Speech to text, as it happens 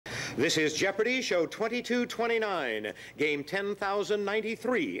This is Jeopardy, show 2229, game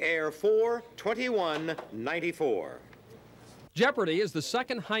 10,093, air 4/21/94. Jeopardy is the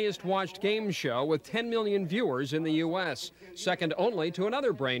second highest watched game show with 10 million viewers in the U.S., second only to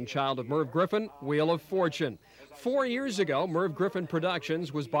another brainchild of Merv Griffin, Wheel of Fortune. 4 years ago, Merv Griffin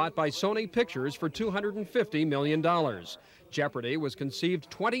Productions was bought by Sony Pictures for $250 million. Jeopardy was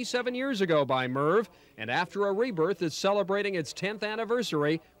conceived 27 years ago by Merv, and after a rebirth is celebrating its 10th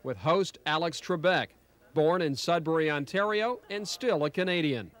anniversary with host Alex Trebek, born in Sudbury, Ontario, and still a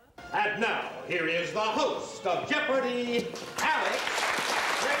Canadian. And now, here is the host of Jeopardy, Alex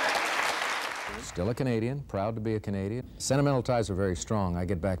Trebek. Still a Canadian, proud to be a Canadian. Sentimental ties are very strong. I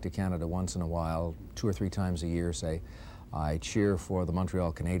get back to Canada once in a while, 2 or 3 times a year, say. I cheer for the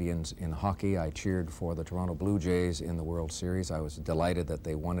Montreal Canadiens in hockey. I cheered for the Toronto Blue Jays in the World Series. I was delighted that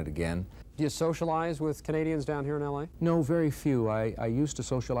they won it again. Do you socialize with Canadians down here in L.A.? No, very few. I used to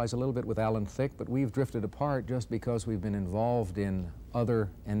socialize a little bit with Alan Thicke, but we've drifted apart just because we've been involved in other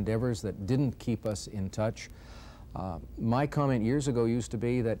endeavors that didn't keep us in touch. My comment years ago used to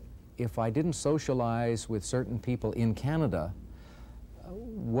be that if I didn't socialize with certain people in Canada,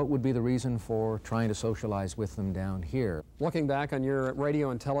 what would be the reason for trying to socialize with them down here? Looking back on your radio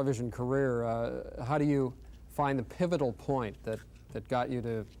and television career, how do you find the pivotal point that got you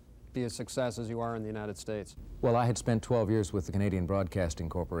to be as success as you are in the United States? Well, I had spent 12 years with the Canadian Broadcasting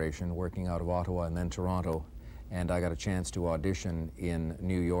Corporation, working out of Ottawa and then Toronto, and I got a chance to audition in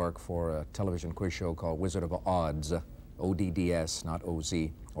New York for a television quiz show called Wizard of Odds, O-D-D-S, not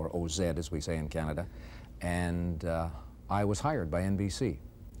O-Z, or O-Z as we say in Canada, and I was hired by NBC.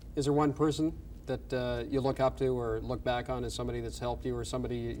 Is there one person that you look up to or look back on as somebody that's helped you, or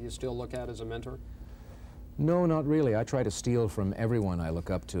somebody you still look at as a mentor? No, not really. I try to steal from everyone I look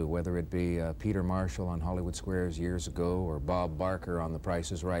up to, whether it be Peter Marshall on Hollywood Squares years ago, or Bob Barker on The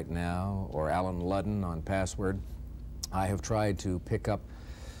Price is Right Now, or Alan Ludden on Password. I have tried to pick up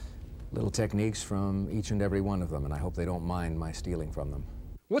little techniques from each and every one of them, and I hope they don't mind my stealing from them.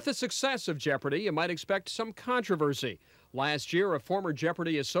 With the success of Jeopardy, you might expect some controversy. Last year, a former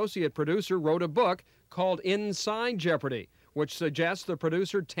Jeopardy associate producer wrote a book called Inside Jeopardy, which suggests the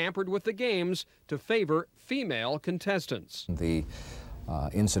producer tampered with the games to favor female contestants. The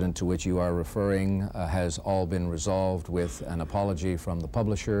incident to which you are referring has all been resolved with an apology from the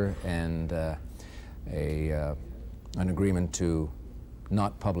publisher and an agreement to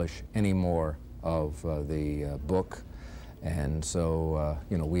not publish any more of the book. And so,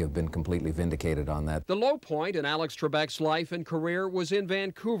 you know, we have been completely vindicated on that. The low point in Alex Trebek's life and career was in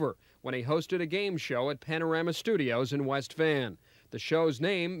Vancouver, when he hosted a game show at Panorama Studios in West Van. The show's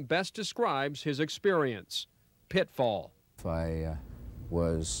name best describes his experience: Pitfall. I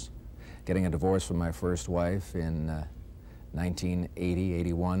was getting a divorce from my first wife in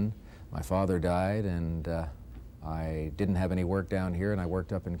 1980-81. My father died, and I didn't have any work down here, and I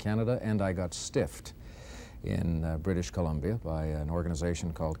worked up in Canada, and I got stiffed in British Columbia by an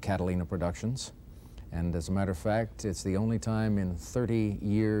organization called Catalina Productions. And as a matter of fact, it's the only time in 30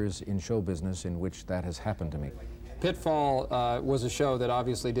 years in show business in which that has happened to me. Pitfall was a show that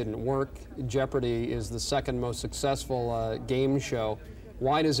obviously didn't work. Jeopardy is the second most successful game show.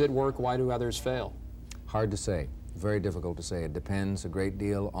 Why does it work? Why do others fail? Hard to say. Very difficult to say. It depends a great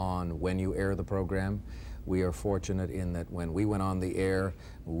deal on when you air the program. We are fortunate in that when we went on the air,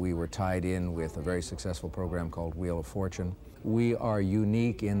 we were tied in with a very successful program called Wheel of Fortune. We are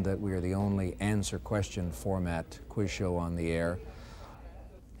unique in that we are the only answer question format quiz show on the air.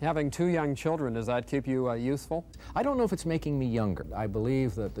 Having 2 young children, does that keep you youthful? I don't know if it's making me younger. I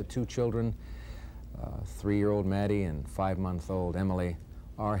believe that the 2 children, 3-year-old Maddie and 5-month-old Emily,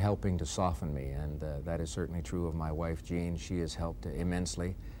 are helping to soften me, and that is certainly true of my wife, Jean. She has helped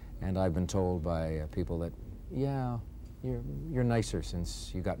immensely. And I've been told by people that, yeah, you're nicer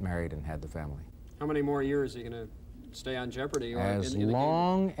since you got married and had the family. How many more years are you going to stay on Jeopardy? As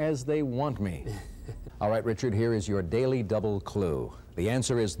long as they want me. All right, Richard, here is your daily double clue. The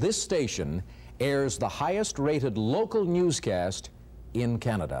answer is this station airs the highest-rated local newscast in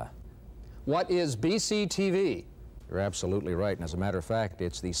Canada. What is BCTV? You're absolutely right, and as a matter of fact,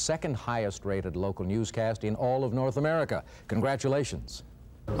 it's the second highest-rated local newscast in all of North America. Congratulations.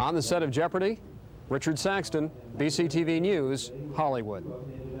 On the set of Jeopardy, Richard Saxton, BCTV News, Hollywood.